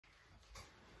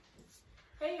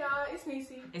Hey y'all, it's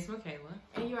Nisi. It's Michaela.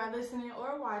 And you are listening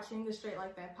or watching the Straight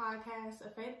Like That podcast, a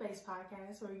faith-based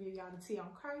podcast where we give y'all the tea on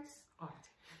Christ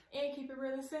and keep it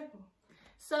real and simple.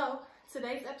 So,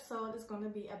 today's episode is going to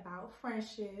be about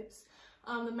friendships.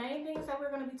 The main things that we're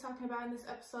going to be talking about in this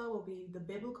episode will be the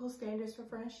biblical standards for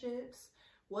friendships,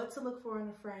 what to look for in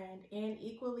a friend, and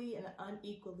equally and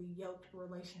unequally yoked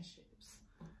relationships.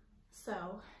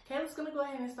 So, Kayla's going to go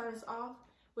ahead and start us off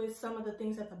with some of the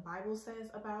things that the Bible says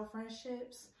about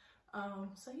friendships.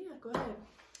 So yeah, go ahead.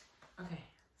 Okay,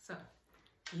 so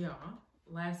y'all,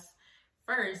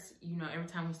 first, every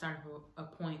time we start a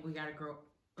point, we gotta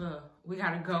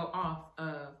go off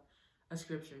of a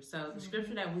scripture. So the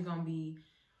scripture that we're gonna be,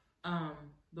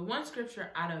 the one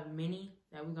scripture out of many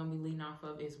that we're gonna be leading off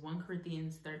of is 1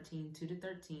 Corinthians 13,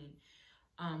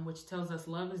 2-13, which tells us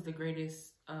love is the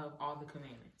greatest of all the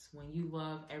commandments. When you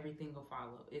love, everything will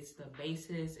follow. It's the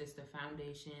basis, it's the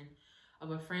foundation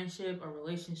of a friendship, a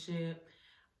relationship,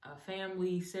 a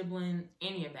family, sibling,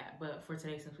 any of that. But for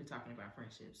today, since we're talking about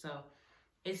friendship. So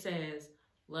it says,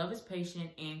 love is patient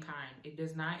and kind. It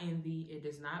does not envy. It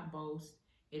does not boast.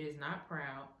 It is not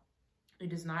proud. It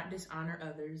does not dishonor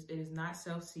others. It is not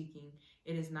self-seeking.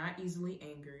 It is not easily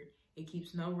angered. It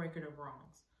keeps no record of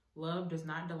wrongs. Love does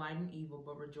not delight in evil,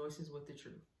 but rejoices with the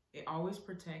truth. It always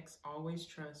protects, always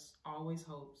trusts, always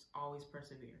hopes, always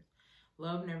perseveres.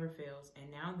 Love never fails,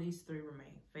 and now these three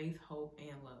remain, faith, hope,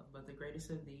 and love. But the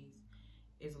greatest of these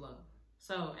is love.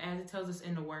 So, as it tells us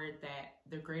in the word that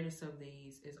the greatest of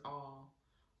these is all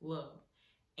love.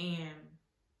 And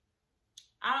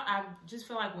I just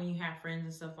feel like when you have friends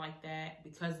and stuff like that,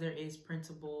 because there is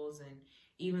principles and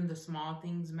even the small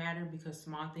things matter, because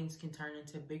small things can turn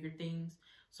into bigger things.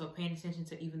 So paying attention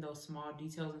to even those small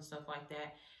details and stuff like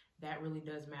that, that really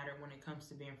does matter when it comes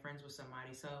to being friends with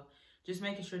somebody. So just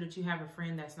making sure that you have a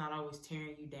friend that's not always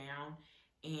tearing you down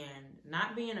and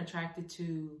not being attracted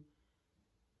to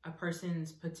a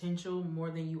person's potential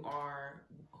more than you are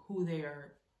who they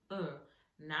are.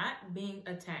 Not being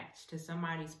attached to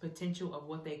somebody's potential of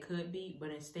what they could be, but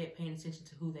instead paying attention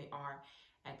to who they are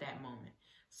at that moment.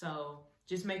 So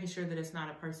just making sure that it's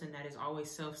not a person that is always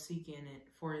self-seeking it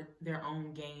for their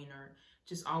own gain, or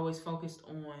just always focused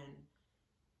on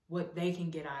what they can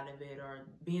get out of it, or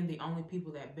being the only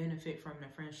people that benefit from the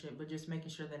friendship, but just making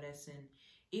sure that it's an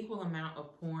equal amount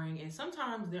of pouring. And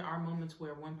sometimes there are moments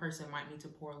where one person might need to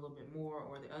pour a little bit more,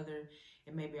 or the other,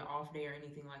 it may be an off day or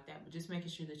anything like that. But just making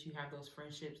sure that you have those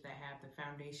friendships that have the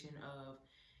foundation of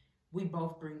we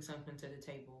both bring something to the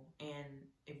table. And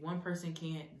if one person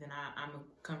can't, then I'm going to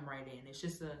come right in. It's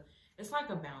just it's like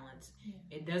a balance.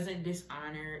 Yeah. It doesn't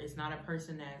dishonor. It's not a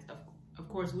person that's, of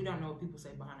course, we don't know what people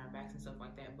say behind our backs and stuff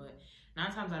like that. But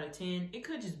 9 times out of 10, it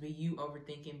could just be you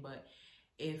overthinking. But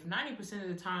if 90% of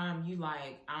the time you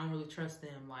I don't really trust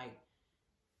them,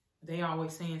 they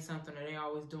always saying something or they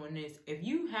always doing this. If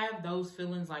you have those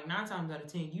feelings, 9 times out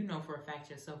of 10, you know for a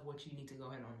fact yourself what you need to go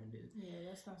ahead on and do. Yeah,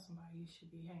 that's not somebody you should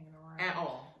be hanging around at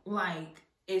all.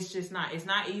 It's just not. It's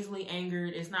not easily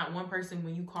angered. It's not one person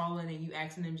when you call in and you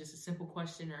asking them just a simple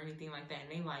question or anything like that,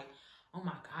 and they oh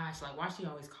my gosh, why she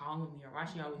always calling me, or why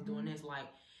she always doing this?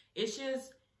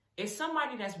 It's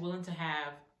somebody that's willing to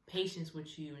have patience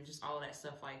with you and just all of that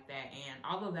stuff like that. And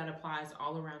although that applies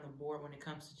all around the board when it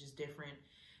comes to just different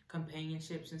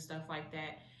companionships and stuff like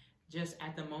that, just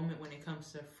at the moment when it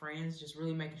comes to friends, just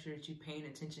really making sure that you're paying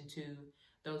attention to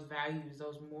those values,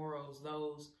 those morals,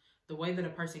 the way that a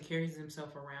person carries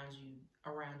themselves around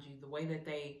you, the way that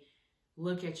they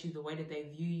look at you, the way that they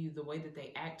view you, the way that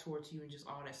they act towards you, and just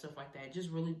all that stuff like that. Just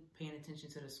really paying attention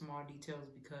to the small details,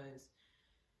 because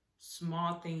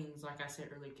small things, like I said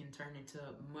earlier, can turn into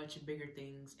much bigger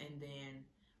things. And then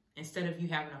instead of you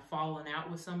having a falling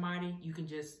out with somebody, you can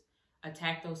just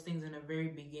attack those things in the very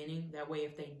beginning. That way,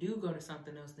 if they do go to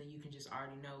something else, then you can just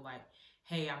already know,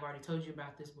 hey, I've already told you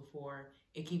about this before.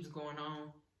 It keeps going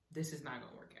on. This is not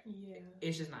going to work out. Yeah.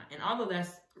 It's just not. And although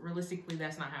that's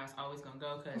not how it's always going to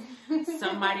go, because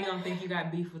somebody going to think you got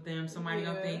beef with them. Somebody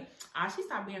going to think, she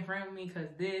stopped being friends with me because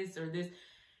this or this.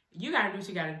 You got to do what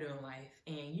you got to do in life.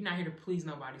 And you're not here to please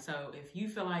nobody. So if you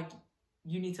feel like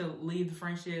you need to leave the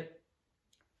friendship,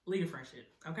 leave the friendship.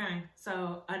 Okay?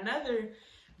 So another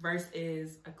verse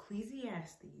is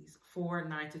Ecclesiastes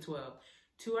 4:9-12.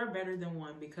 2 are better than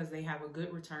 1 because they have a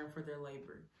good return for their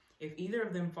labor. If either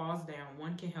of them falls down,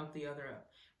 one can help the other up.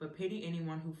 But pity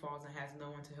anyone who falls and has no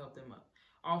one to help them up.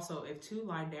 Also, if 2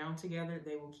 lie down together,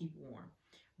 they will keep warm.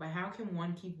 But how can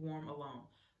one keep warm alone?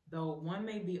 Though one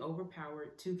may be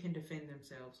overpowered, 2 can defend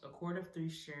themselves. A cord of 3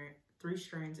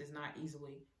 strands is not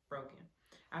easily broken.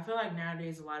 I feel like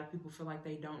nowadays a lot of people feel like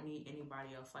they don't need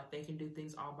anybody else. Like they can do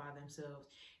things all by themselves.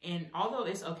 And although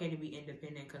it's okay to be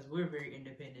independent, because we're very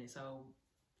independent, so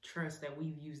trust that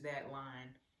we've used that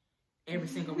line every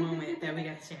single moment that we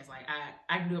got the chance. Like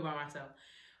I can do it by myself.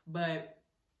 But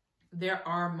there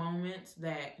are moments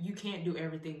that you can't do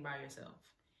everything by yourself.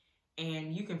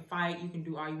 And you can fight, you can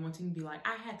do all you want to. You can be like,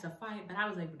 I had to fight, but I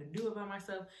was able to do it by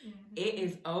myself. It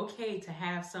is okay to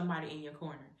have somebody in your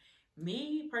corner.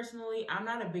 Me, personally, I'm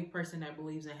not a big person that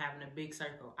believes in having a big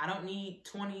circle. I don't need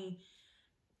 20,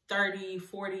 30,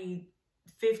 40,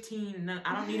 15.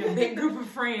 I don't need a big group of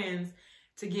friends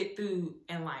to get through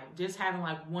in life. Just having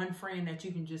like one friend that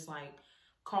you can just like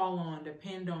call on,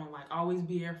 depend on, like always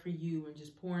be there for you and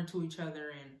just pour into each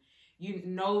other, and you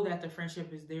know that the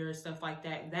friendship is there and stuff like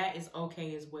that. That is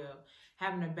okay as well.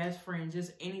 Having a best friend,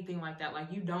 just anything like that.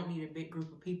 Like you don't need a big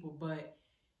group of people, but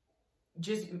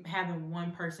just having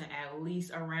one person at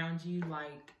least around you,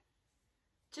 like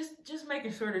just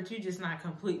making sure that you're just not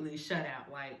completely shut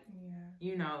out. Like,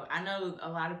 you know, I know a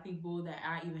lot of people that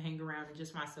I even hang around and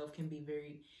just myself can be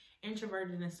very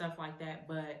introverted and stuff like that,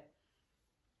 but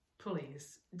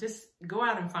please just go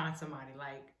out and find somebody.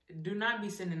 Like, do not be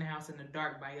sitting in the house in the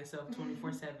dark by yourself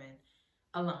 24/7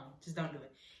 alone. Just don't do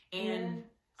it. And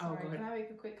sorry, go ahead. Can I make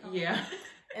a quick comment? Yeah.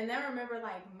 And then remember,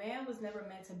 like, man was never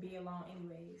meant to be alone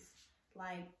anyways.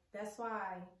 Like, that's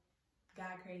why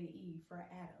God created Eve for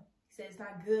Adam. He said it's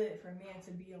not good for man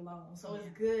to be alone. So it's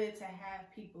good to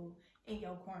have people in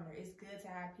your corner. It's good to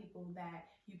have people that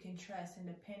you can trust and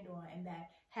depend on and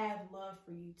that have love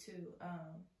for you too.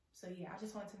 So yeah, I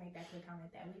just wanted to make that quick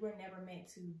comment that we were never meant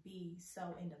to be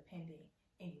so independent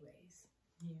anyways.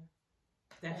 Yeah.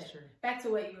 That's true. Back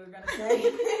to what you were going to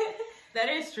say. That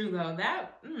is true though.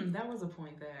 That was a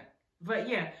point but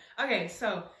yeah. Okay,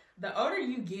 so the older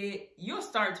you get, you'll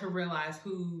start to realize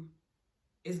who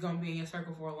is going to be in your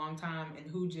circle for a long time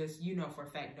and who just, you know, for a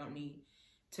fact don't need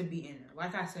to be in there.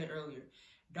 Like I said earlier,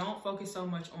 don't focus so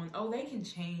much on, oh, they can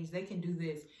change, they can do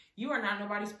this. You are not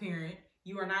nobody's parent.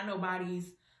 You are not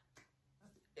nobody's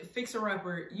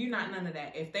fixer-upper. You're not none of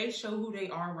that. If they show who they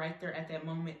are right there at that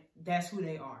moment, that's who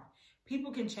they are.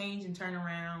 People can change and turn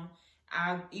around.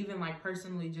 I even like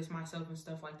personally just myself and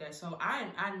stuff like that. So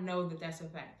I know that that's a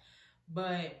fact.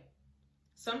 But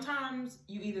sometimes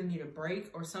you either need a break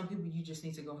or some people you just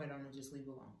need to go ahead on and just leave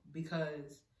alone.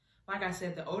 Because like I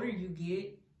said, the older you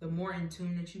get, the more in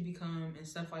tune that you become and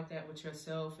stuff like that with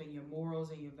yourself and your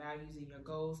morals and your values and your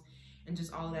goals and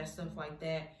just all of that stuff like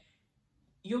that.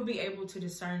 You'll be able to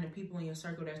discern the people in your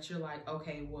circle that you're like,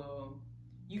 okay, well,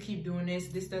 you keep doing this.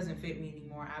 This doesn't fit me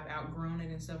anymore. I've outgrown it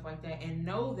and stuff like that. And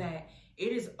know that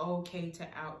it is okay to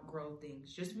outgrow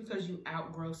things. Just because you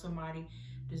outgrow somebody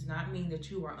does not mean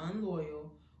that you are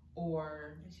unloyal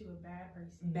or that you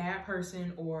a bad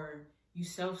person or you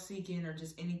self-seeking or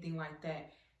just anything like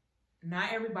that.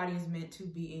 Not everybody is meant to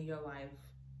be in your life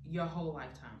your whole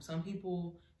lifetime. Some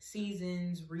people,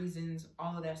 seasons, reasons,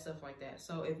 all of that stuff like that.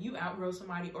 So if you outgrow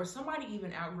somebody or somebody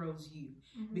even outgrows you,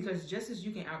 because just as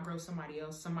you can outgrow somebody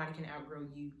else, somebody can outgrow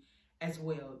you as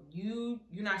well. You're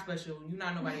not special. You're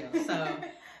not nobody else. So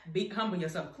be humble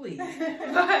yourself, please.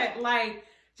 But like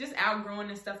just outgrowing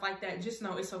and stuff like that, just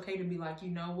know it's okay to be like, you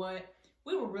know what?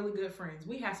 We were really good friends.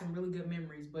 We had some really good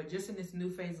memories, but just in this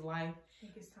new phase of life, I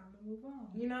think it's time to move on.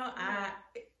 You know, I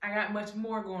got much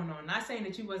more going on. Not saying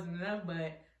that you wasn't enough,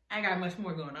 but I got much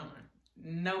more going on.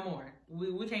 No more.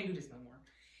 We can't do this no more.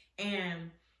 And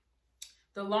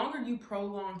the longer you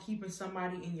prolong keeping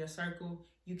somebody in your circle,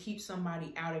 you keep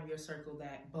somebody out of your circle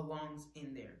that belongs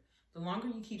in there. The longer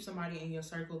you keep somebody in your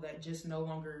circle that just no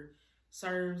longer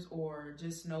serves or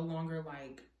just no longer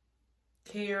like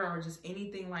care or just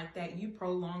anything like that, you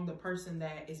prolong the person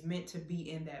that is meant to be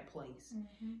in that place.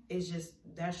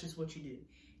 That's just what you do.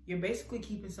 You're basically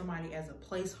keeping somebody as a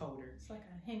placeholder. It's like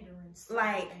a hindrance.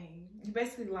 Like you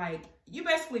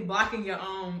basically blocking your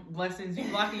own blessings. You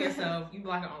blocking yourself. You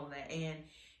blocking all of that, and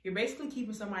you're basically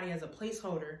keeping somebody as a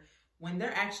placeholder when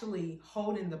they're actually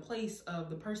holding the place of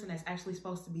the person that's actually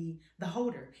supposed to be the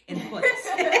holder in the place.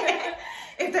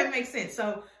 If that makes sense.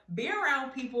 So be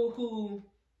around people who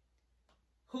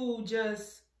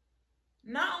just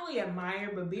not only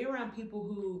admire, but be around people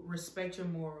who respect your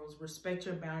morals, respect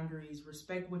your boundaries,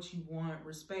 respect what you want,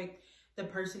 respect the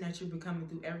person that you're becoming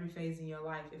through every phase in your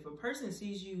life. If a person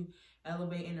sees you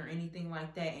elevating or anything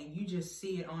like that, and you just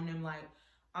see it on them like,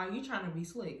 oh, you trying to be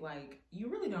slick. Like, you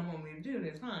really don't want me to do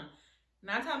this, huh?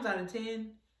 9 times out of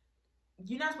 10,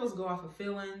 you're not supposed to go off of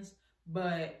feelings,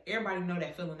 but everybody know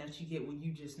that feeling that you get when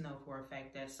you just know for a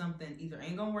fact that something either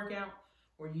ain't gonna work out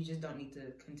or you just don't need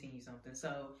to continue something.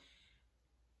 So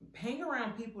hang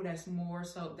around people that's more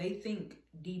so they think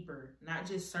deeper, not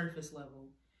just surface level.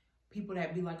 People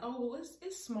that be like, oh, well,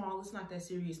 it's small, it's not that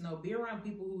serious. No, be around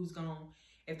people who's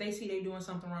if they see they doing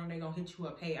something wrong, they gonna hit you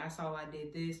up. Hey, I saw I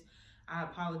did this. I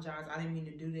apologize. I didn't mean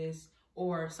to do this.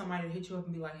 Or somebody to hit you up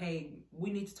and be like, hey,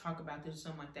 we need to talk about this or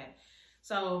something like that.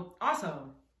 So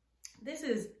also, this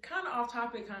is kind of off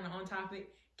topic, kind of on topic.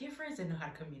 Get friends that know how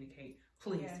to communicate,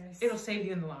 please. Yes. It'll save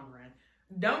you in the long run.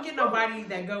 Don't get nobody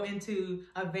that go into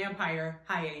a vampire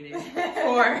hiatus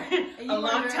for a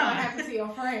long time. Have to see your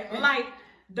friend. Like,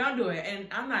 don't do it. And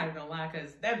I'm not even gonna lie,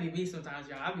 because that'd be me sometimes,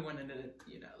 y'all. I'll be wanting to,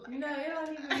 like. No, it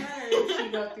don't even matter if she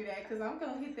go through that, because I'm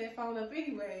gonna hit that phone up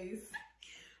anyways.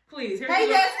 Please. Hey,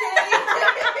 Destiny.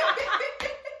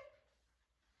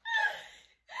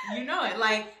 You know it.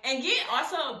 Like, and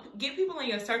get people in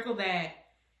your circle that,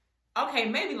 okay,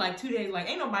 maybe like 2 days, like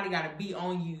ain't nobody gotta be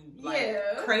on you like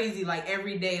crazy like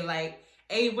every day. Like,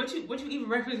 hey, what you even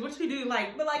breakfast? What you do?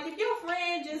 Like, but like if your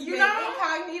friend just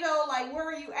incognito, like where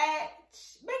are you at?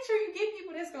 Make sure you get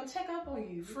people that's gonna check up on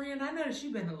you. Friend, I know that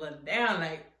you been a little down.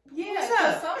 Like, yeah,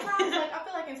 because sometimes like I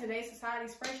feel like in today's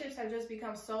society, friendships have just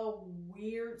become so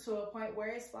weird to a point where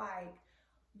it's like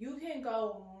you can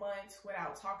go months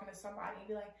without talking to somebody and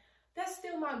be like, that's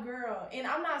still my girl. And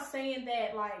I'm not saying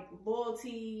that like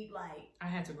loyalty, like I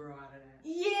had to grow out of that.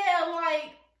 Yeah,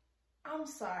 like I'm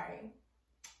sorry.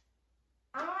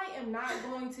 I am not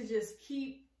going to just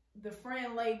keep the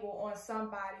friend label on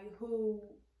somebody who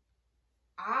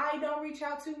I don't reach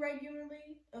out to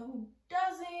regularly and who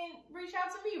doesn't reach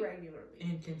out to me regularly.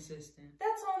 Inconsistent.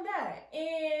 That's on that.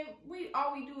 And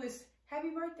all we do is happy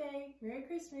birthday, Merry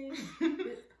Christmas.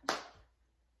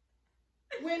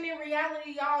 When in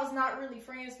reality, y'all is not really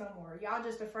friends no more. Y'all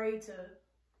just afraid to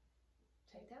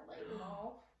take that label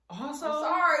off. Also, I'm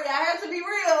sorry, I have to be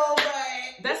real,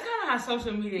 but that's kind of how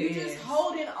social media is. You're just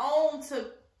holding on to,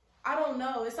 I don't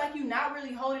know. It's like you not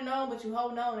really holding on, but you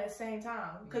holding on at the same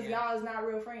time because y'all is not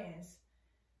real friends.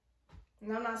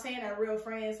 And I'm not saying that real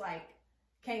friends like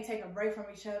can't take a break from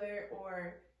each other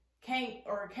or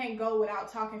can't go without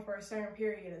talking for a certain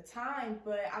period of time,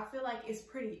 but I feel like it's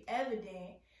pretty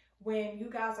evident when you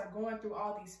guys are going through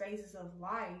all these phases of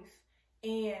life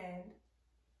and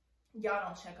y'all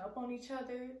don't check up on each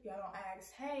other. Y'all don't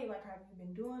ask, hey, like, have you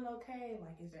been doing okay?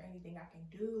 Like, is there anything I can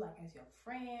do, like, as your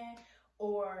friend?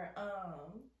 Or,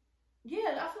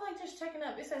 yeah, I feel like just checking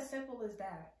up. It's as simple as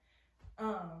that.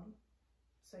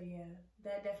 So, yeah,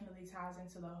 that definitely ties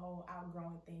into the whole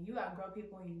outgrowing thing. You outgrow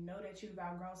people and you know that you've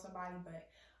outgrown somebody, but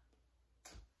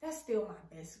that's still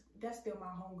my best. That's still my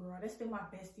homegirl. That's still my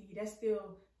bestie. That's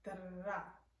still da-da-da-da.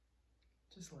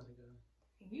 Just let it go.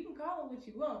 You can call them what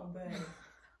you want, but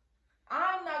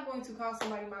I'm not going to call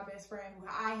somebody my best friend who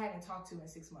I haven't talked to in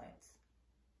 6 months.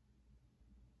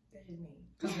 That's just me.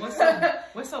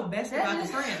 What's so best about the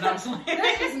friend? That's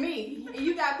just me. And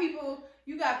you got people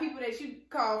that you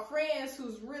call friends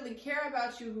who really care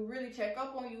about you, who really check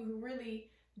up on you, who really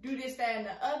do this, that, and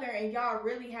the other, and y'all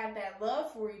really have that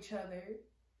love for each other.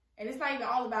 And it's not even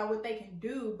all about what they can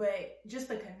do, but just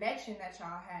the connection that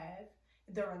y'all have,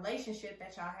 the relationship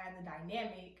that y'all have, the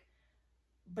dynamic.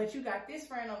 But you got this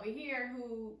friend over here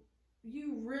who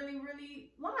you really,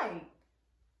 really like.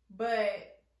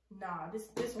 But nah,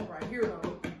 this one right here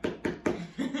though,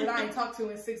 that I ain't talked to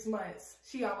in 6 months,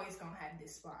 she always gonna have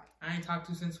this spot. I ain't talked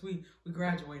to since we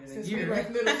graduated since a year. We left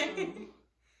middle school.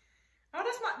 Oh,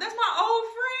 that's my old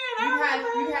friend.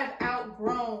 You have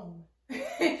outgrown.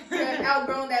 You have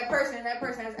outgrown that person, and that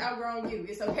person has outgrown you.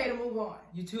 It's okay to move on.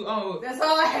 You too old. That's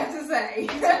all I have to say.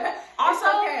 Also,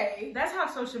 it's okay. That's how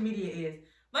social media is.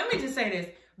 Let me just say this.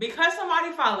 Because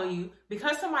somebody follow you,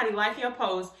 because somebody like your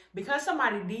post, because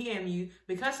somebody DM you,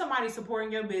 because somebody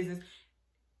supporting your business,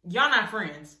 y'all not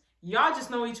friends. Y'all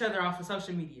just know each other off of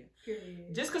social media.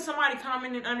 Period. Just because somebody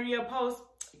commented under your post,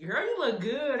 girl, you look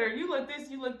good, or you look this,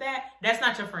 you look that, that's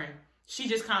not your friend. She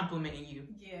just complimenting you.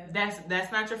 Yeah.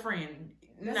 That's not your friend.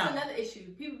 That's another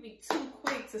issue. People be too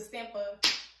quick to stamp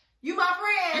you my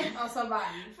friend on somebody.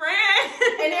 Friend.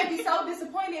 And they'd be so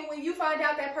disappointed when you find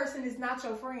out that person is not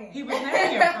your friend. He was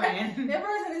never your friend. That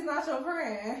person is not your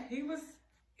friend.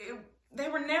 They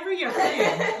were never your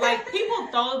friend. Like, people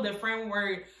throw the friend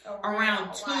word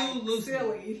around too loosely.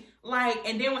 Silly. Like,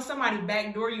 and then when somebody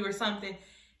backdoor you or something,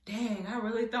 dang, I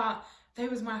really thought they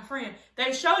was my friend.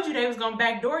 They showed you they was going to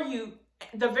backdoor you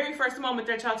the very first moment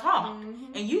that y'all talked.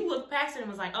 Mm-hmm. And you looked past it and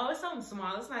was like, oh, it's something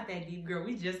small. It's not that deep, girl.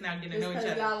 We just now getting to know each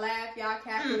other. Y'all laugh, y'all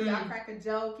cackle, y'all crack a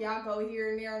joke, y'all go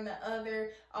here and there and the other.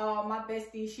 Oh, my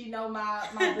bestie, she know my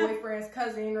boyfriend's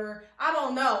cousin, or I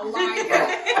don't know.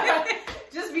 Like,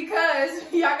 just because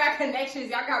y'all got connections,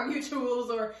 y'all got mutuals,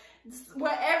 or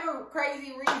whatever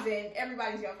crazy reason,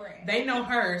 everybody's your friend. They know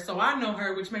her, so I know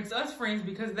her, which makes us friends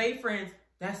because they friends.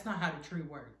 That's not how the tree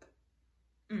works.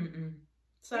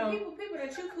 So people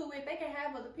that you cool with, they can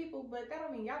have other people, but that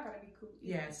don't mean y'all gotta be cool.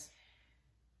 Yes.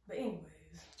 But anyways,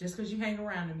 just because you hang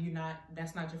around them,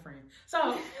 that's not your friend. So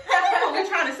what we're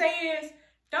trying to say is,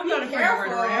 don't go to friend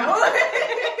word around.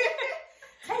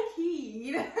 Take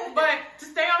heed. But to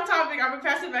stay on topic, I'm gonna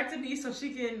pass it back to Dee so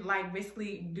she can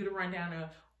basically do the rundown of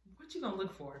what you gonna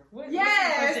look for.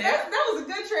 Yes, that was a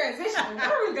good transition.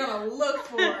 What are we gonna look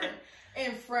for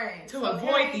in friends? To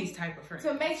avoid these type of friends.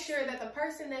 To make sure that the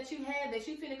person that you had that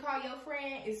you finna call your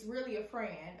friend is really a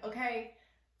friend, okay?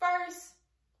 First,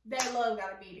 that love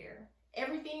gotta be there.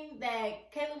 Everything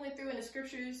that Kayla went through in the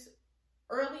scriptures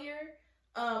earlier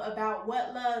about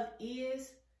what love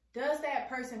is, does that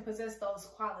person possess those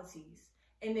qualities?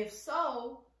 And if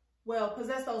so, well,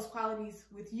 possess those qualities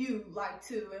with you,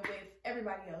 too, and with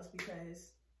everybody else,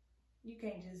 because you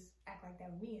can't just act like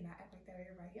that with me and not act like that with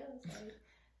everybody else. Like,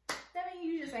 that means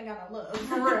you just ain't got no love,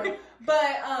 for real.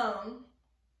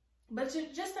 But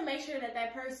just to make sure that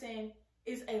that person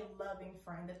is a loving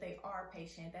friend, that they are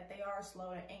patient, that they are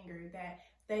slow to anger, that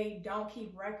they don't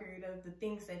keep record of the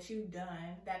things that you've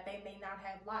done that they may not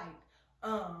have liked.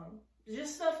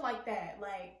 Just stuff like that.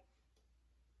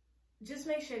 Just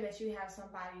make sure that you have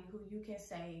somebody who you can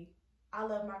say, I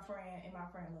love my friend and my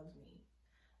friend loves me.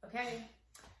 Okay?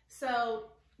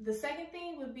 So the second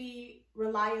thing would be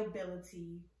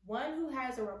reliability. One who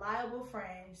has a reliable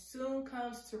friend soon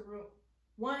comes to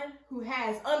one who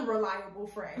has unreliable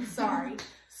friends,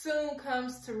 soon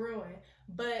comes to ruin.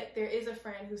 But there is a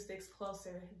friend who sticks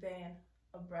closer than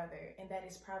a brother, and that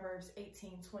is Proverbs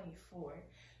 18:24.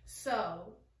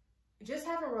 So just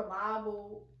having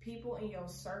reliable people in your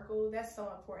circle, that's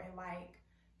so important.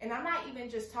 And I'm not even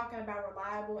just talking about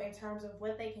reliable in terms of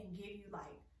what they can give you,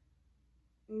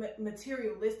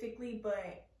 materialistically,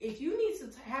 but if you need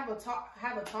to have a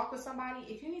talk with somebody,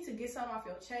 if you need to get something off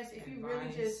your chest, if you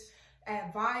really just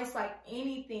advice,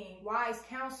 anything, wise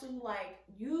counsel,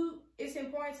 it's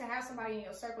important to have somebody in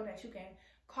your circle that you can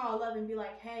call up and be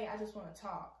like, hey, I just want to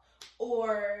talk.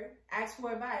 Or ask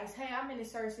for advice. Hey, I'm in a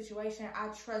certain situation. I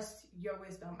trust your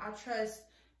wisdom. I trust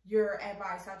your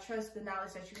advice. I trust the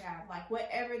knowledge that you have.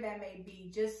 Whatever that may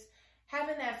be, just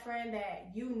having that friend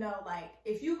that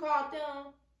if you called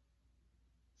them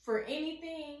for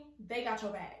anything, they got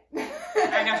your back.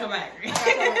 I got your back.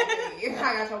 I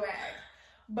got your back.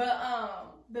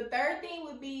 But the third thing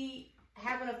would be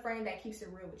having a friend that keeps it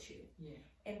real with you. Yeah.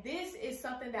 And this is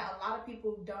something that a lot of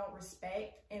people don't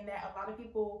respect and that a lot of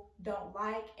people don't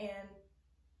like. And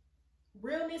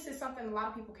realness is something a lot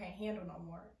of people can't handle no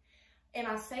more. And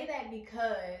I say that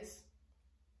because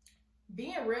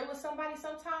being real with somebody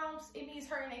sometimes, it means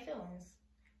hurting their feelings.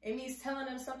 It means telling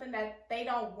them something that they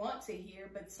don't want to hear,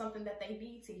 but something that they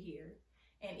need to hear.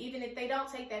 And even if they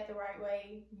don't take that the right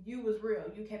way, you was real.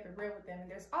 You kept it real with them. And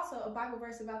there's also a Bible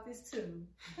verse about this too.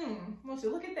 Won't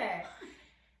you look at that?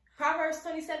 Proverbs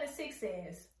 27:6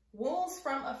 says, wounds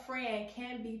from a friend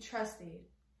can be trusted,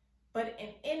 but an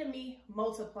enemy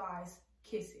multiplies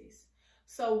kisses.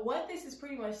 So what this is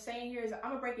pretty much saying here is, I'm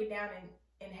going to break it down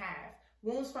in half.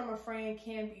 Wounds from a friend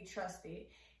can be trusted.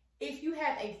 If you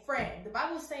have a friend, the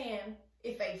Bible is saying,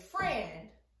 if a friend,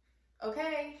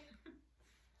 okay,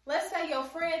 let's say your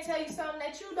friend tell you something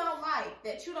that you don't like,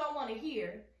 that you don't want to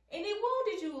hear, and it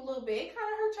wounded you a little bit. It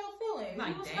kind of hurt your feelings.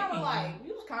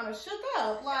 You was kind of shook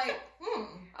up.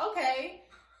 Okay.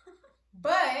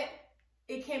 But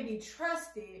it can be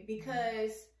trusted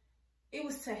because it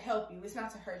was to help you. It's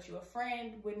not to hurt you. A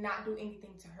friend would not do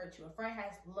anything to hurt you. A friend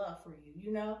has love for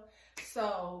you,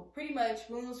 So pretty much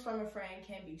wounds from a friend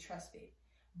can be trusted.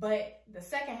 But the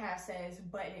second half says,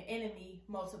 but an enemy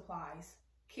multiplies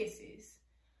kisses.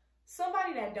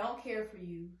 Somebody that don't care for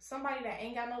you, somebody that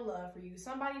ain't got no love for you,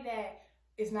 somebody that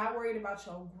is not worried about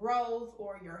your growth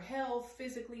or your health,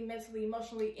 physically, mentally,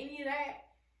 emotionally, any of that,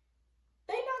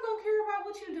 they not gonna care about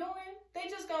what you're doing. They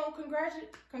just gonna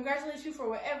congratulate you for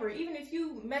whatever, even if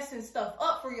you messing stuff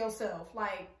up for yourself.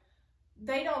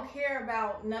 They don't care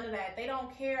about none of that. They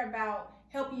don't care about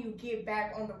helping you get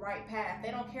back on the right path.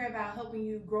 They don't care about helping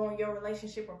you grow in your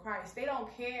relationship with Christ. They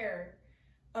don't care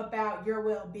about your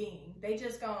well-being. They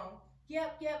just gonna,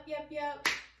 yep.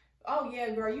 Oh yeah,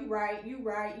 girl, you right.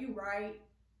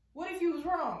 What if you was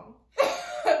wrong?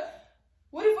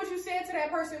 What if what you said to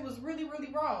that person was really,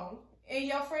 really wrong? And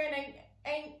your friend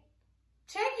ain't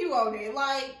check you on it.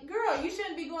 Girl, you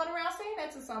shouldn't be going around saying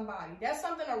that to somebody. That's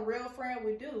something a real friend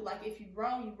would do. If you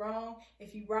wrong, you wrong.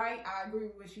 If you right, I agree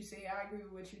with what you said. I agree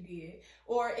with what you did.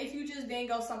 Or if you just didn't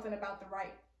go something about the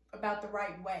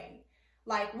right way.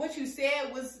 Like, what you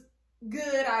said was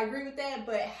good, I agree with that,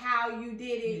 but how you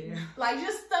did it, like,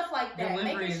 just stuff like that.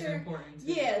 Delivery is important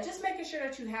too. Yeah, just making sure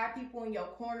that you have people in your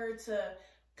corner to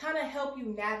kind of help you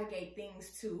navigate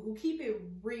things too, who keep it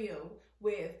real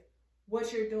with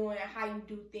what you're doing and how you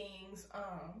do things,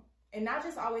 and not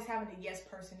just always having a yes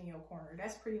person in your corner.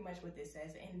 That's pretty much what this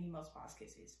says. The enemy most false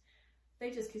kisses.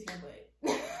 They just kiss your butt.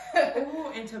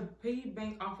 Ooh, and to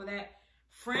piggyback off of that,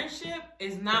 friendship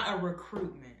is not a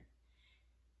recruitment.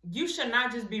 You should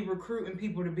not just be recruiting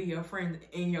people to be your friend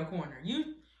in your corner.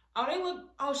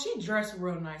 She dressed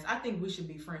real nice. I think we should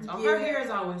be friends. Oh, her hair is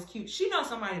always cute. She knows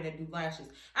somebody that do lashes.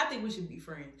 I think we should be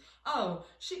friends. Oh,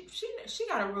 she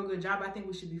got a real good job. I think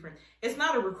we should be friends. It's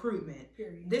not a recruitment.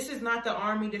 Period. This is not the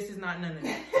army. This is not none of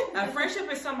that. A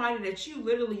friendship is somebody that you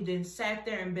literally didn't sat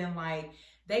there and been like,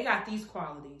 they got these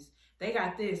qualities. They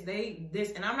got this.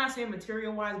 And I'm not saying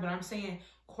material wise, but I'm saying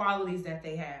qualities that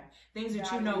they have. Things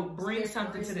that you know bring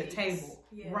something to the table.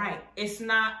 Yeah. Right. It's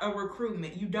not a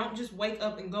recruitment. You don't just wake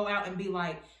up and go out and be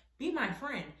like, be my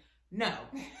friend. No.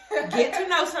 Get to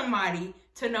know somebody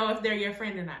to know if they're your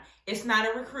friend or not. It's not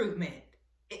a recruitment.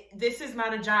 This is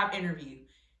not a job interview.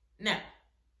 No.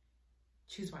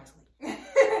 Choose wisely.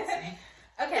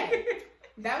 Okay.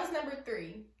 That was number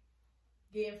 3.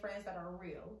 Getting friends that are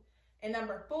real. And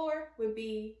number 4 would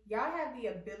be, y'all have the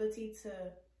ability to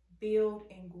build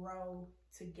and grow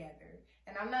together.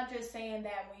 And I'm not just saying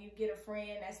that when you get a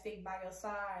friend that stick by your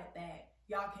side that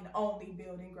y'all can only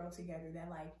build and grow together, that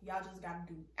like y'all just got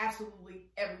to do absolutely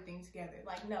everything together.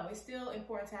 Like, no, it's still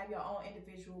important to have your own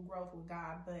individual growth with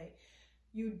God, but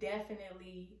you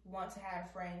definitely want to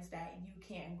have friends that you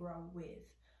can grow with.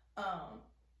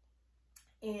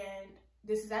 And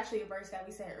this is actually a verse that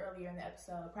we said earlier in the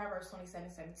episode, Proverbs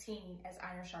 27:17, as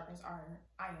iron sharpens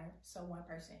iron, so one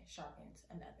person sharpens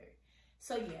another.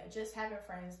 So yeah, just having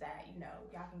friends that, you know,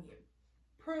 y'all can get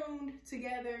pruned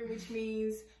together, which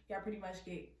means y'all pretty much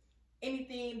get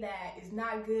anything that is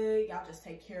not good, y'all just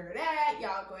take care of that.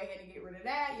 Y'all go ahead and get rid of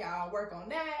that. Y'all work on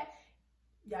that.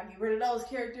 Y'all get rid of those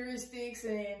characteristics,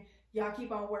 and y'all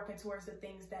keep on working towards the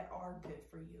things that are good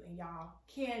for you. And y'all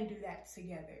can do that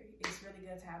together. It's really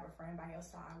good to have a friend by your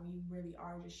side when you really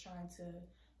are just trying to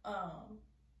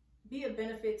be a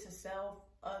benefit to self,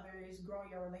 others, growing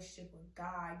your relationship with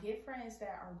God. Get friends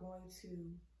that are going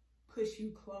to push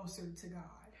you closer to God.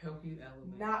 Help you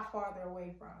elevate. Not farther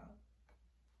away from.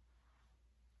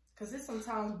 Because it's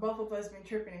sometimes both of us been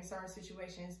tripping in certain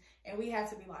situations, and we have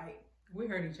to be like, we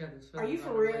hurt each other's feelings. Are you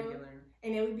for real? Regular.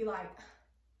 And then we'd be like,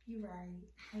 you right.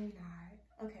 I'm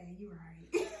not. Okay, you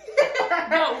right.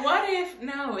 But what if,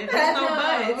 no, if there's no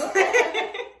buts.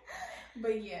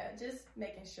 But yeah, just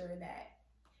making sure that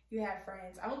you have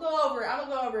friends. I'm gonna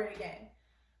go over it again.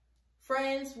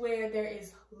 Friends where there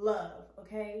is love,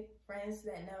 okay? Friends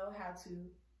that know how to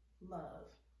love.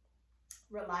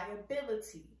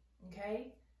 Reliability,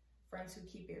 okay? Friends who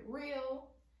keep it real,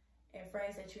 and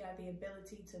friends that you have the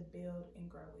ability to build and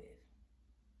grow with.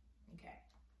 Okay.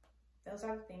 Those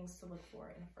are the things to look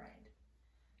for in a friend.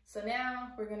 So now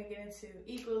we're going to get into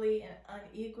equally and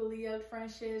unequally yoked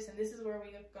friendships. And this is where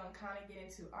we're going to kind of get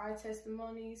into our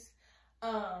testimonies.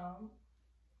 And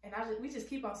we just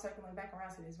keep on circling back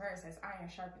around to this verse as iron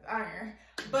sharpens iron.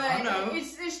 But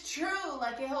it's true.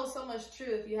 Like, it holds so much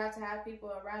truth. You have to have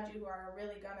people around you who are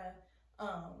really going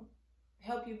to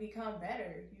help you become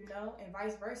better, you know, and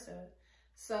vice versa.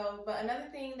 So, but another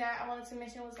thing that I wanted to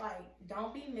mention was, like,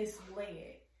 don't be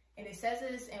misled. And it says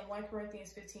this in 1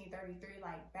 Corinthians 15:33,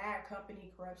 like, bad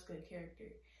company corrupts good character.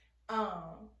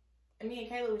 And me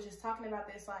and Kayla was just talking about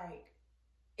this, like,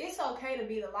 it's okay to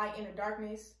be the light in the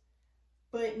darkness,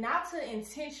 but not to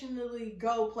intentionally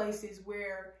go places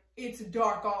where it's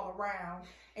dark all around.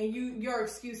 And your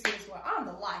excuse is, well, I'm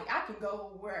the light. I can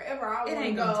go wherever I want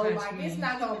to go. Like, it's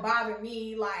not going to bother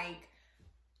me. Like,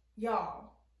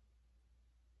 y'all,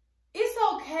 it's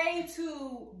okay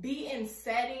to be in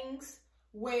settings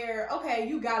where, okay,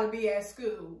 you got to be at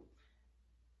school.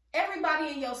 Everybody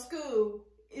in your school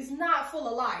is not full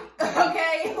of light,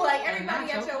 okay? Like,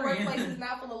 everybody at your workplace is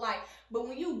not full of light. But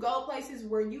when you go places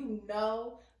where you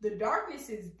know the darkness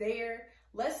is there,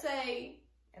 let's say,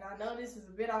 and I know this is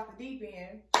a bit off the deep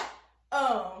end,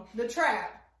 the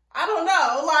trap. I don't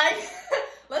know, like,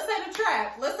 let's say the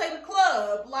trap, let's say the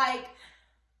club, like,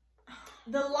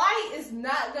 the light is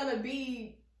not gonna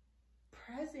be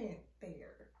present there.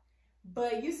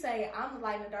 But you say, I'm the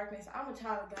light in the darkness, I'm a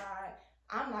child of God,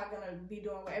 I'm not gonna be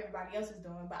doing what everybody else is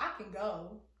doing, but I can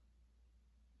go.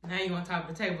 Now you on top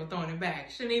of the table throwing it back.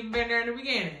 Shouldn't even been there in the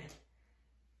beginning.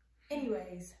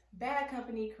 Anyways, bad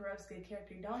company corrupts good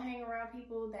character. Don't hang around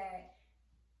people that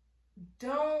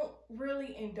don't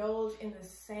really indulge in the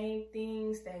same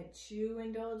things that you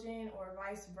indulge in, or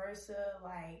vice versa.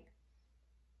 Like,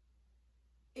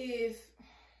 if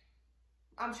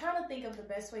I'm trying to think of the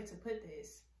best way to put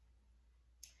this,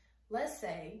 let's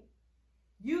say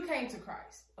you came to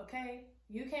Christ, okay?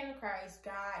 You came to Christ,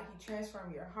 God, he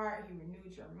transformed your heart, he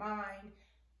renewed your mind.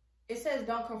 It says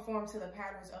don't conform to the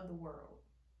patterns of the world.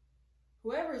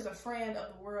 Whoever is a friend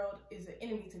of the world is an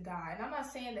enemy to God. And I'm not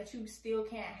saying that you still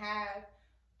can't have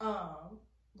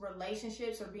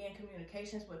relationships or be in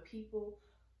communications with people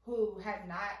who have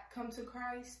not come to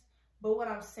Christ. But what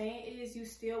I'm saying is you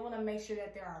still want to make sure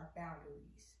that there are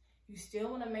boundaries. You still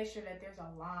want to make sure that there's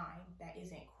a line that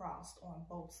isn't crossed on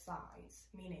both sides.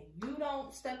 Meaning you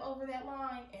don't step over that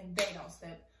line and they don't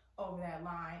step over that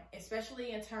line.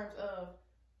 Especially in terms of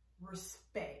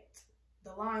respect.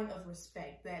 The line of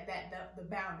respect, the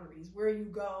boundaries, where you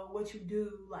go, what you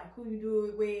do, like who you do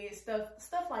it with,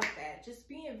 stuff like that. Just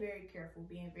being very careful,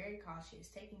 being very cautious,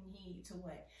 taking heed to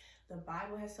what the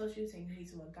Bible has told you, taking heed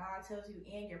to what God tells you,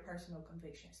 and your personal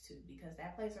convictions too, because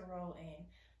that plays a role in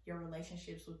your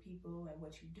relationships with people and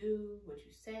what you do, what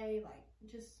you say, like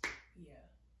just, yeah,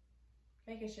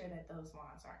 making sure that those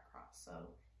lines aren't crossed. So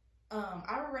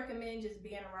I would recommend just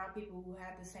being around people who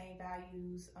have the same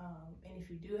values. And if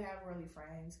you do have worldly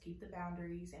friends, keep the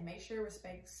boundaries and make sure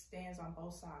respect stands on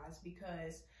both sides,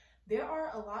 because there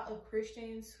are a lot of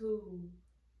Christians who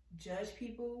judge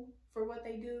people for what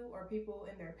they do, or people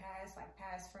in their past, like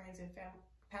past friends and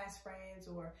past friends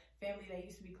or family they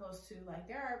used to be close to. Like,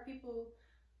 there are people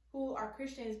who are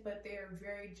Christians, but they're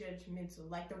very judgmental,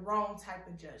 like the wrong type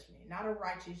of judgment, not a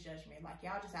righteous judgment. Like,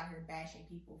 y'all just out here bashing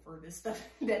people for the stuff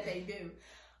that they do.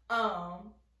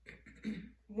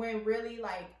 When really,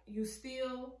 like, you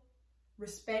still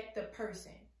respect the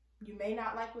person. You may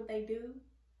not like what they do,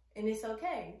 and it's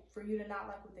okay for you to not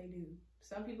like what they do.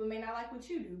 Some people may not like what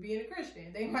you do, being a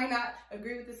Christian. They might not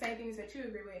agree with the same things that you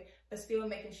agree with, but still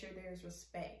making sure there's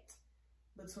respect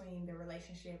between the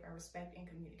relationship and respect in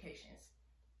communications.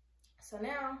 So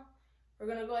now we're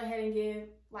going to go ahead and give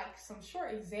like some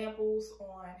short examples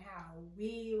on how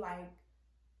we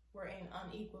we're in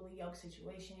unequally yoked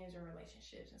situations or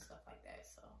relationships and stuff like that.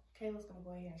 So Kayla's going to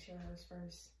go ahead and share hers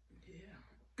first.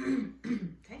 Yeah.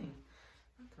 Dang.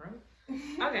 My throat.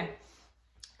 Okay.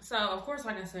 So of course,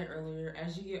 like I said earlier,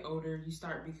 as you get older, you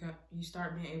start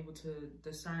being able to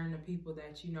discern the people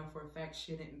that you know for a fact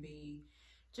shouldn't be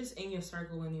just in your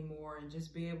circle anymore, and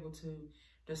just be able to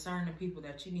discern the people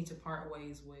that you need to part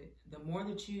ways with. The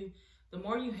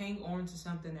more you hang on to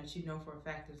something that you know for a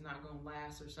fact is not going to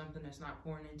last, or something that's not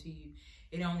pouring into you,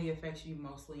 it only affects you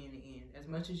mostly in the end. As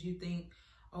much as you think,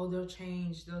 oh, they'll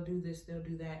change, they'll do this, they'll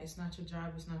do that, it's not your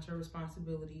job, it's not your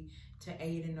responsibility to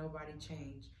aid in nobody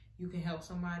change. You can help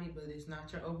somebody, but it's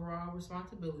not your overall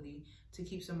responsibility to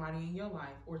keep somebody in your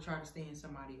life or try to stay in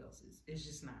somebody else's. It's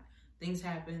just not. Things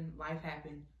happen, life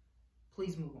happens.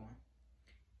 Please move on.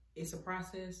 It's a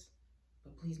process,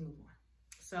 but please move on.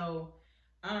 So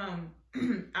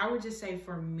I would just say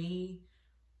for me,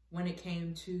 when it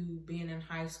came to being in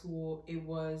high school, it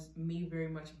was me very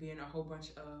much being a whole bunch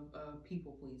of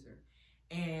people pleaser.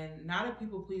 And not a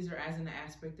people pleaser as in the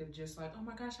aspect of just like, oh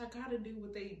my gosh, I gotta do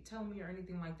what they tell me or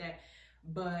anything like that.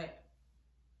 But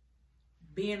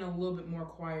being a little bit more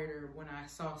quieter when I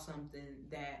saw something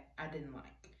that I didn't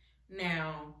like.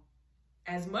 Now,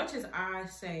 as much as I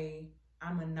say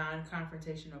I'm a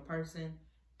non-confrontational person,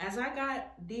 as I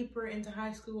got deeper into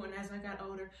high school and as I got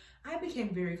older, I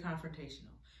became very confrontational.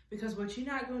 Because what you're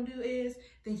not going to do is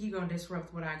think you're going to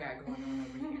disrupt what I got going on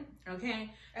over here. Okay?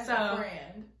 As a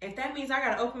friend. If that means I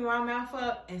got to open my mouth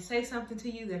up and say something to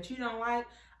you that you don't like,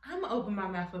 I'm going to open my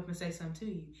mouth up and say something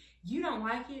to you. You don't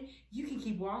like it, you can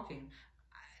keep walking.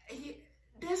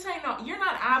 You're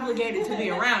not obligated to be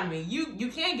around me. You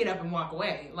can get up and walk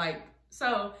away.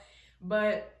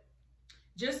 But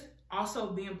just also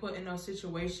being put in those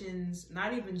situations,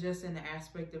 not even just in the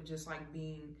aspect of just like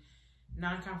being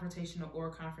non-confrontational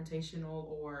or confrontational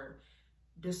or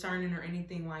discerning or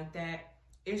anything like that.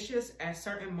 It's just at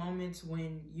certain moments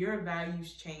when your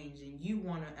values change and you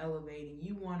want to elevate and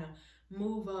you want to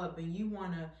move up and you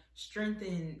want to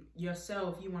strengthen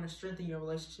yourself, you want to strengthen your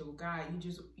relationship with God,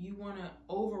 you want to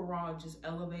overall just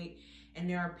elevate. And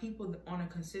there are people on a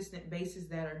consistent basis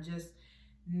that are just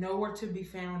nowhere to be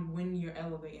found when you're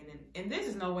elevating. And this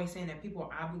is no way saying that people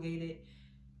are obligated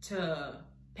to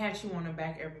pat you on the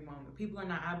back every moment. People are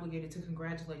not obligated to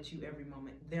congratulate you every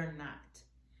moment. They're not.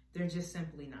 They're just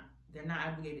simply not. They're not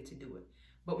obligated to do it.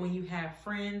 But when you have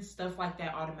friends, stuff like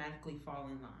that automatically fall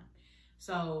in line.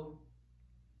 So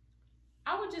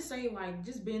I would just say, like,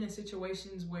 just being in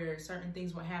situations where certain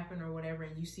things will happen or whatever,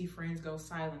 and you see friends go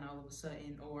silent all of a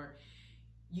sudden, or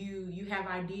you have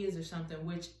ideas or something,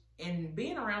 which, and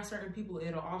being around certain people,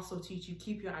 it'll also teach you,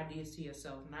 keep your ideas to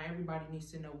yourself. Not everybody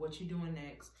needs to know what you're doing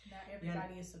next. Not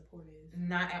everybody is supportive.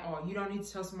 Not at all. You don't need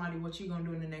to tell somebody what you're going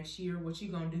to do in the next year, what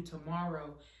you're going to do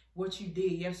tomorrow, what you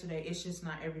did yesterday. It's just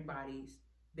not everybody's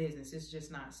business. It's just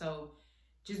not. So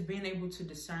just being able to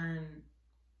discern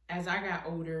as I got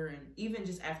older, and even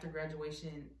just after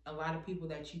graduation, a lot of people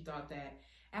that you thought that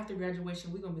after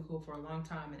graduation, we're going to be cool for a long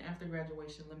time. And after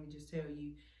graduation, let me just tell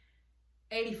you,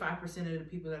 85% of the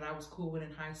people that I was cool with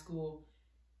in high school,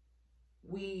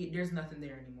 there's nothing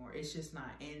there anymore. It's just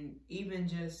not. And even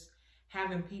just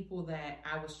having people that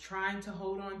I was trying to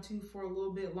hold on to for a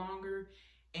little bit longer,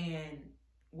 and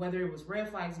whether it was red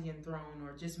flags getting thrown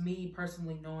or just me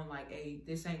personally knowing like, hey,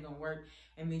 this ain't gonna work,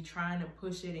 and me trying to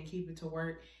push it and keep it to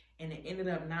work, and it ended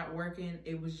up not working.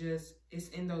 It was just, it's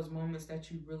in those moments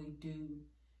that you really do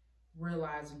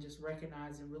realize and just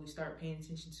recognize and really start paying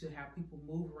attention to how people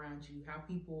move around you, how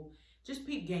people just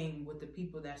peep game with the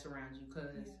people that's around you,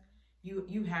 because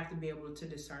you have to be able to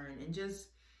discern, and just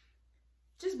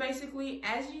basically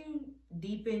as you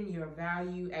deepen your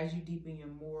value, as you deepen your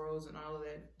morals and all of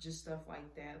that, just stuff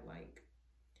like that, like,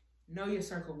 know your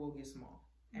circle will get small.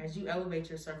 As you elevate,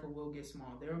 your circle will get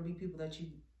small. There will be people that you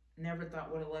never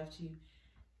thought would have left you.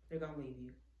 They're gonna leave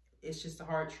you. It's just the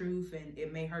hard truth, and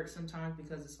it may hurt sometimes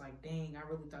because it's like, dang, I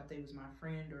really thought they was my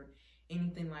friend or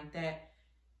anything like that.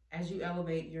 As you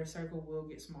elevate, your circle will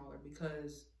get smaller,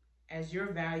 because as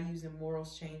your values and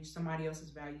morals change, somebody else's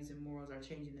values and morals are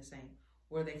changing the same,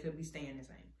 or they could be staying the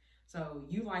same. So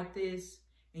you like this,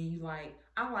 and you like,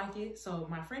 I like it, so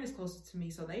my friend is closer to me,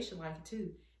 so they should like it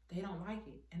too. They don't like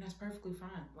it, and that's perfectly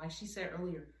fine. Like she said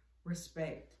earlier,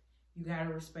 respect. You gotta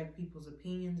respect people's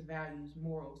opinions, values,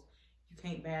 morals. You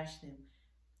can't bash them.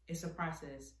 It's a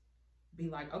process. Be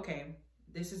like, okay,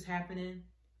 this is happening.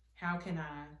 How can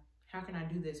I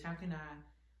do this? How can I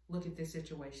look at this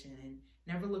situation? And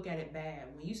never look at it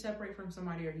bad. When you separate from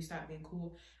somebody or you stop being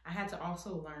cool, I had to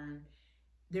also learn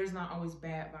there's not always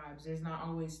bad vibes. There's not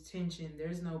always tension.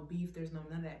 There's no beef. There's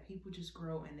none of that. People just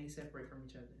grow and they separate from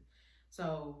each other.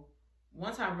 So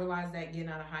once I realized that getting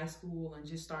out of high school and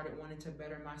just started wanting to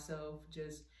better myself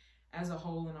just as a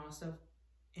whole and all stuff,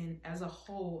 and as a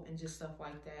whole and just stuff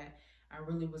like that, I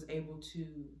really was able to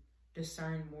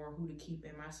discern more who to keep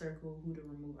in my circle, who to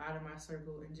remove out of my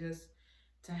circle, and just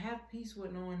to have peace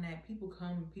with knowing that people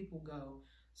come and people go.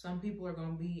 Some people are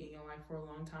going to be in your life for a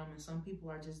long time, and some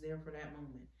people are just there for that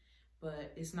moment.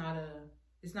 But it's not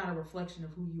a reflection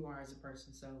of who you are as a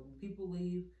person. So when people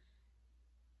leave,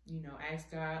 you know,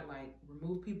 ask God, like,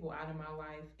 remove people out of my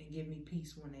life and give me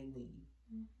peace when they leave.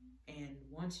 Mm-hmm. And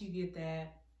once you get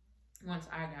that, once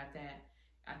I got that,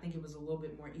 I think it was a little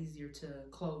bit more easier to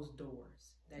close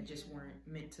doors that just weren't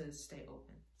meant to stay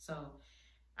open. So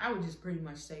I would just pretty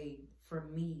much say, for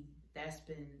me, that's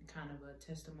been kind of a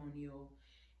testimonial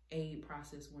aid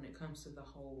process when it comes to the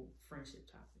whole friendship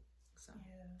topic. So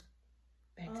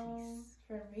back to you.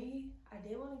 For me, I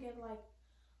did want to give like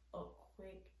a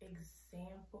quick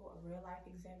example, a real life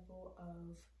example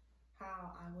of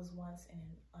how I was once in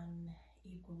an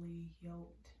unequally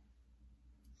yoked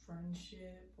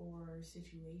friendship or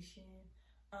situation.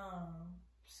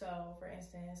 So for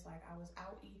instance, like I was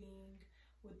out eating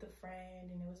with a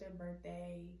friend and it was their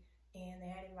birthday, and they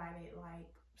had invited like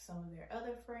some of their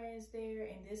other friends there,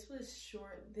 and this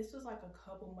was like a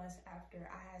couple months after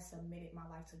I had submitted my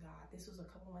life to God. This was a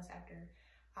couple months after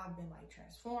I've been like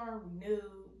transformed,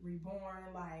 renewed,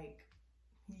 reborn, like,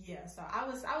 yeah. So I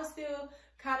was still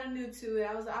kind of new to it.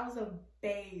 I was a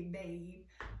babe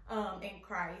in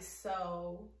Christ.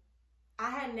 So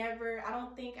I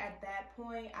don't think at that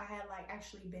point I had like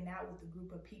actually been out with a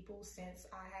group of people since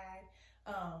I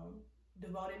had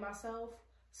devoted myself.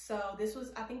 So this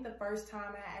was, I think, the first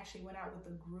time I actually went out with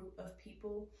a group of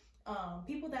people,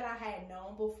 people that I had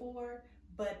known before,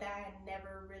 but that I had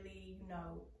never really, you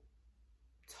know,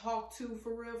 talked to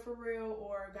for real,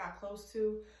 or got close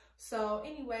to. So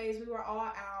anyways, we were all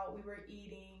out, we were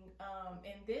eating,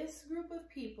 and this group of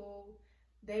people,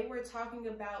 they were talking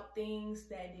about things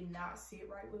that did not sit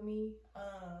right with me.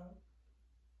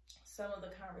 Some of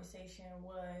the conversation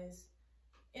was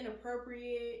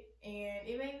inappropriate, and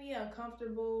it made me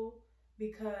uncomfortable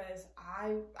because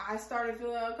I started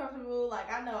feeling uncomfortable.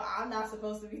 Like, I know I'm not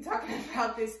supposed to be talking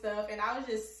about this stuff, and I was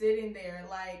just sitting there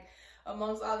like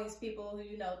amongst all these people who,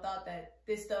 you know, thought that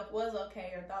this stuff was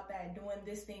okay, or thought that doing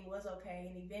this thing was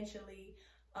okay. And eventually,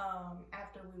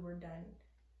 after we were done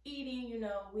eating, you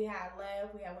know, we had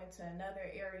went to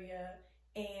another area,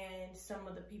 and some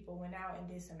of the people went out and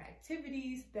did some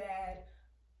activities that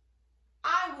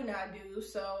I would not do.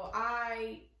 So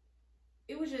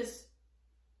it was just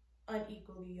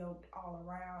unequally yoked all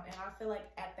around. And I feel like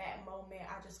at that moment,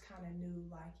 I just kind of knew,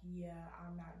 like, yeah,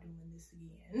 I'm not doing this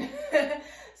again.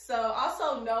 So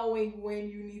also knowing when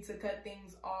you need to cut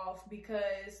things off,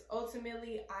 because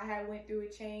ultimately I had went through a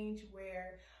change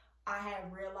where I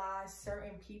had realized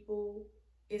certain people,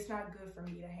 it's not good for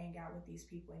me to hang out with these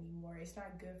people anymore. It's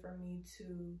not good for me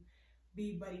to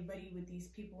be buddy with these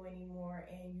people anymore.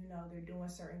 And, you know, they're doing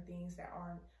certain things that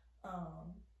aren't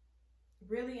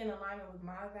really in alignment with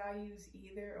my values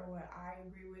either, or what I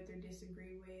agree with or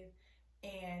disagree with.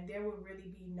 And there would really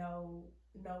be no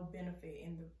benefit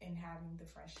in having the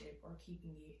friendship or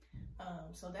keeping it.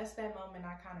 So that's that moment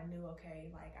I kind of knew,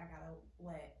 okay, like, I gotta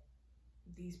let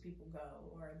these people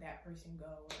go, or that person go,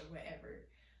 or whatever.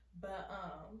 But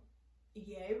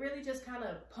yeah, it really just kind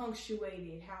of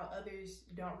punctuated how others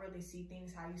don't really see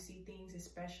things, how you see things,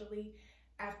 especially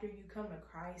after you come to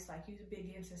Christ. Like, you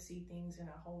begin to see things in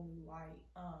a whole new light.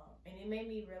 And it made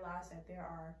me realize that there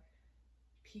are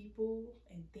people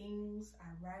and things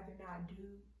I'd rather not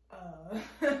do.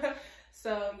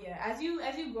 So yeah, as you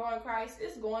grow in Christ,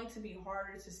 it's going to be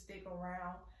harder to stick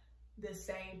around the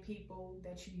same people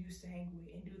that you used to hang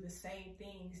with and do the same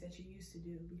things that you used to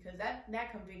do, because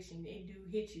that conviction, it do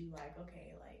hit you like,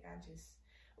 okay, like,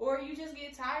 or you just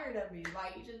get tired of it.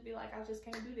 Like, you just be like, I just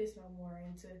can't do this no more.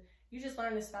 And you just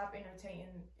learn to stop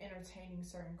entertaining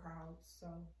certain crowds. So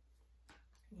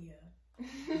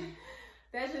yeah.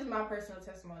 That's just my personal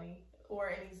testimony or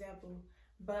an example.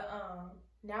 But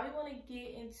now we want to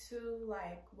get into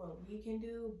like what we can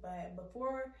do, but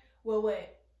before,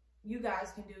 what you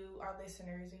guys can do, our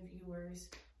listeners and viewers,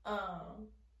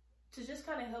 to just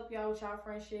kind of help y'all with y'all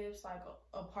friendships, like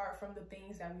apart from the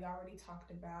things that we already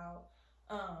talked about.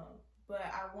 But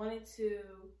I wanted to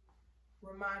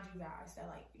remind you guys that,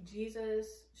 like, Jesus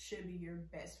should be your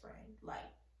best friend, like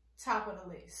top of the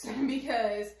list.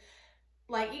 Because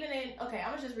like, even I'm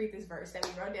gonna just read this verse that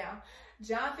we wrote down.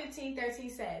 John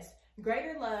 15:13 says,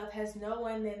 "Greater love has no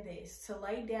one than this, to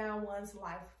lay down one's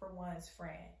life for one's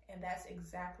friend." And that's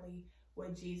exactly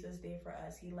what Jesus did for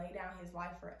us. He laid down his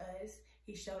life for us.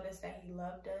 He showed us that he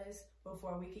loved us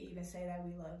before we could even say that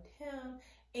we loved him.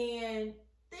 And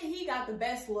he got the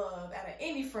best love out of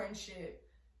any friendship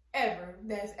ever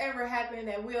that's ever happened,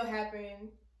 that will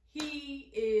happen.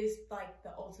 He is like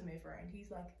the ultimate friend. He's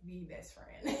like the best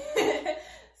friend.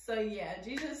 So yeah,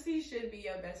 Jesus, he should be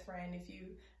your best friend. If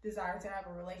you desire to have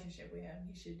a relationship with him,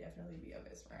 he should definitely be your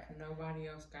best friend. Nobody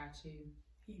else got you.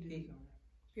 He do.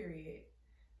 Period.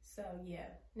 So yeah,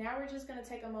 now we're just going to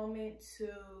take a moment to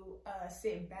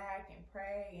sit back and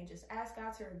pray and just ask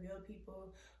God to reveal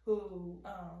people who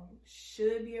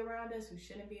should be around us, who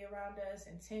shouldn't be around us,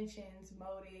 intentions,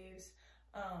 motives,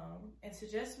 and to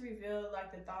just reveal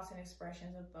like the thoughts and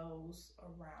expressions of those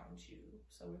around you.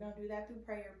 So we're going to do that through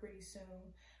prayer pretty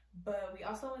soon. But we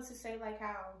also want to say like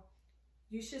how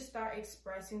you should start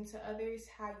expressing to others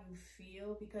how you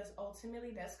feel, because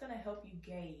ultimately that's going to help you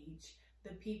gauge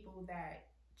the people that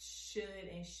should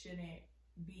and shouldn't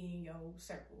be in your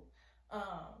circle.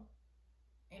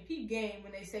 And peep game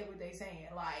when they say what they saying.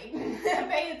 Like,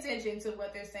 pay attention to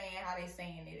what they're saying, how they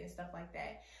saying it, and stuff like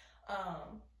that.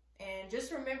 And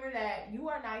just remember that you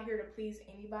are not here to please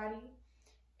anybody.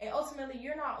 And ultimately,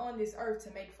 you're not on this earth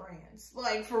to make friends.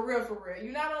 Like, for real, for real.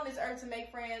 You're not on this earth to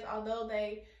make friends, although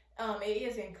it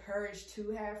is encouraged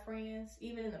to have friends.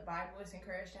 Even in the Bible, it's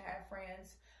encouraged to have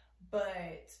friends.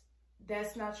 But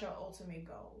that's not your ultimate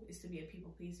goal, is to be a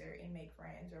people pleaser and make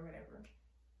friends or whatever.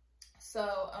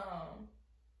 So,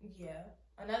 yeah.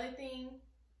 Another thing,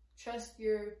 trust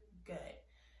your gut.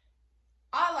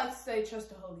 I like to say trust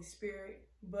the Holy Spirit,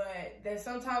 but that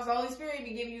sometimes the Holy Spirit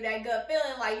be giving you that gut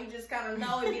feeling, like you just kind of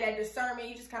know, it be that discernment.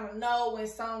 You just kind of know when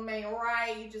something ain't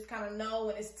right. You just kind of know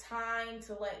when it's time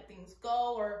to let things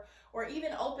go, or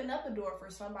even open up a door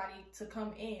for somebody to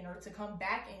come in or to come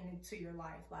back into your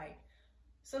life. Like,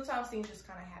 sometimes things just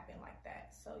kind of happen like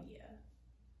that. So yeah.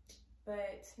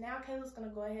 But now Kayla's going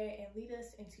to go ahead and lead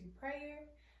us into prayer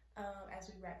as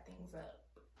we wrap things up.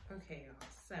 Okay, y'all.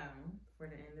 So, for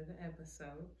the end of the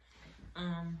episode,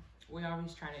 we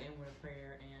always try to end with a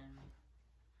prayer, and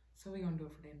so we're going to do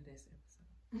it for the end of this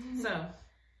episode. So,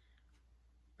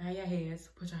 bow your heads,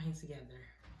 put your hands together,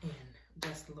 and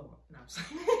bless the Lord. No, I'm sorry.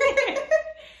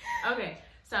 Okay,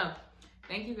 so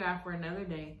thank you, God, for another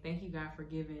day. Thank you, God, for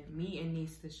giving me and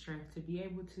Niece the strength to be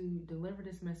able to deliver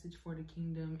this message for the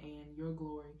kingdom and your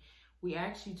glory. We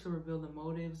ask you to reveal the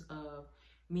motives of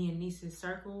me and Niece's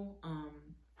circle,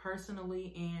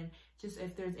 personally, and just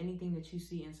if there's anything that you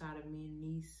see inside of me and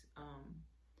niece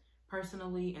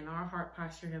personally in our heart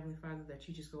posture, Heavenly Father, that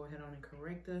you just go ahead on and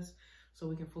correct us so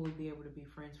we can fully be able to be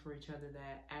friends for each other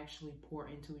that actually pour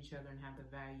into each other and have the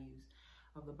values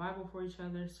of the Bible for each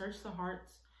other. Search our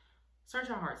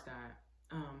hearts, God,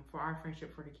 for our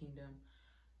friendship for the kingdom.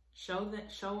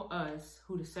 Show us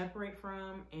who to separate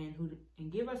from and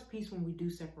give us peace when we do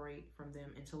separate from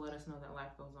them, and to let us know that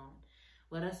life goes on.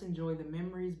 Let us enjoy the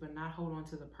memories, but not hold on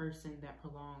to the person that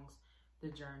prolongs the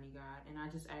journey, God. And I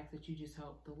just ask that you just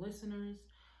help the listeners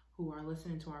who are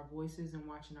listening to our voices and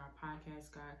watching our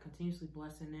podcast, God, continuously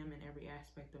blessing them in every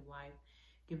aspect of life,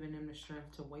 giving them the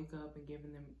strength to wake up and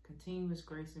giving them continuous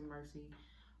grace and mercy,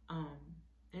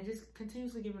 and just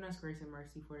continuously giving us grace and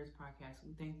mercy for this podcast.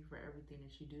 We thank you for everything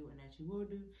that you do and that you will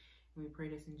do, and we pray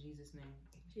this in Jesus' name.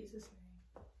 Jesus'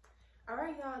 name. All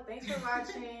right, y'all. Thanks for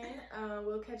watching.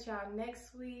 We'll catch y'all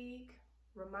next week.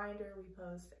 Reminder, we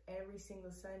post every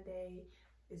single Sunday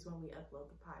is when we upload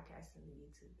the podcast and the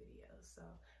YouTube videos. So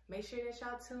make sure that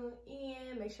y'all tune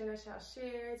in. Make sure that y'all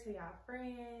share to y'all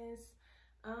friends.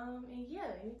 And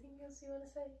yeah, anything else you want to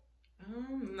say?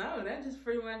 No, that just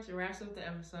pretty much wraps up the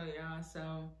episode, y'all.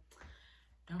 So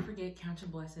don't forget, count your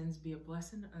blessings, be a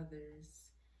blessing to others,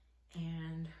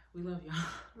 and we love y'all.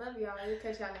 Love y'all. We'll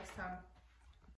catch y'all next time.